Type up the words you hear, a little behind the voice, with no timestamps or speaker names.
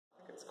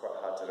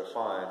to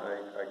define.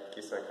 I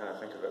guess I kind of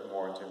think of it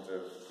more in terms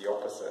of the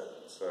opposite.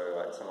 So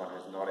like someone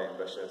who's not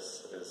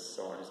ambitious is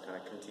someone who's kind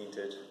of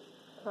contented,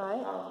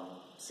 right,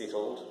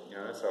 settled, you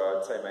know. So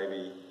I'd say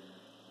maybe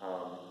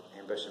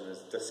ambition is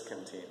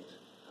discontent,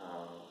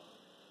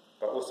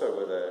 but also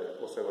with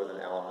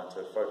an element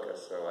of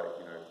focus. So like,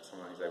 you know,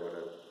 someone who's able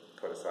to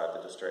put aside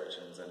the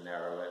distractions and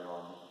narrow in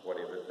on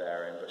whatever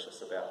they're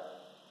ambitious about.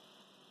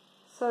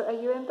 So are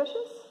you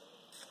ambitious?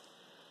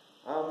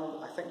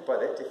 I think by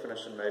that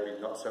definition, maybe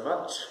not so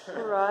much,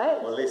 Right.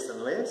 or less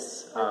and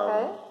less.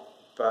 Okay.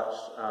 But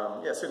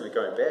yeah, certainly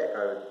going back,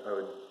 I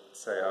would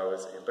say I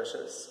was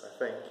ambitious. I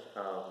think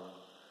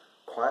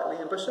quietly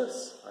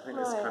ambitious. I think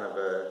that's kind of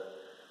a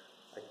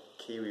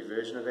Kiwi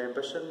version of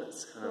ambition.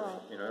 It's kind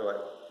of, you know,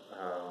 like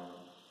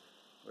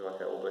we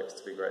like our All Blacks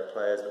to be great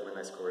players, but when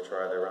they score a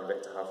try, they run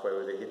back to halfway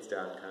with their heads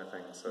down, kind of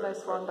thing. So no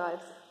swan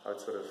dives. I would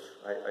sort of,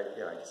 I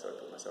guess I would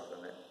put myself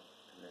in that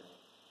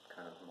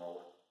kind of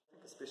mold.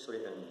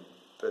 Especially in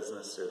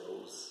business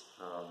circles,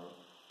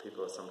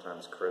 people are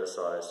sometimes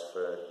criticised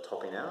for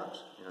topping out.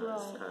 You know,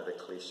 it's kind of the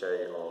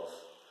cliche of,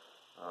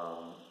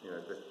 you know,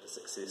 the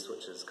success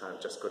which is kind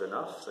of just good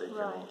enough, so you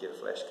can get a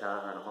flash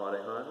car and a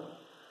holiday home.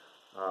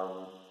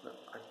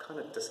 I kind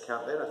of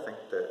discount that. I think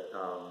that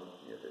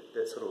you know,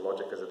 that sort of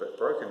logic is a bit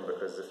broken,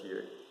 because if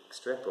you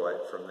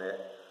extrapolate from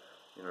that,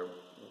 you know,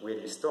 where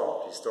do you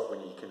stop? Do you stop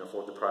when you can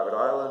afford the private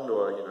island,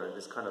 or, you know,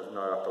 there's kind of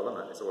no upper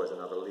limit. There's always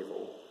another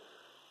level.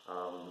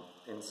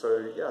 And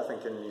so, yeah, I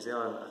think in New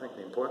Zealand, I think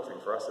the important thing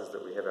for us is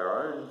that we have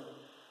our own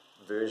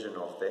version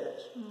of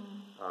that.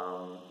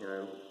 You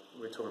know,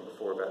 we were talking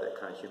before about that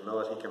kind of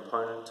humility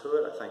component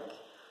to it. I think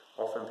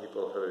often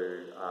people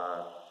who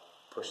are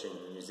pushing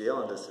New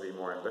Zealanders to be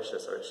more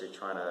ambitious are actually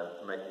trying to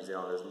make New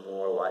Zealanders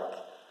more like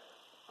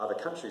other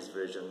countries'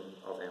 version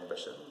of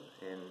ambition.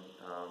 And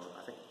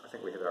I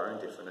think we have our own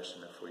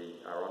definition, if we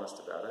are honest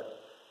about it,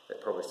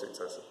 that probably suits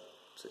us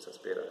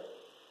better.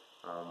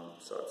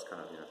 So it's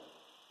kind of, you know,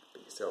 be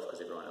yourself because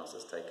everyone else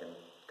is taken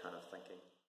kind of thinking.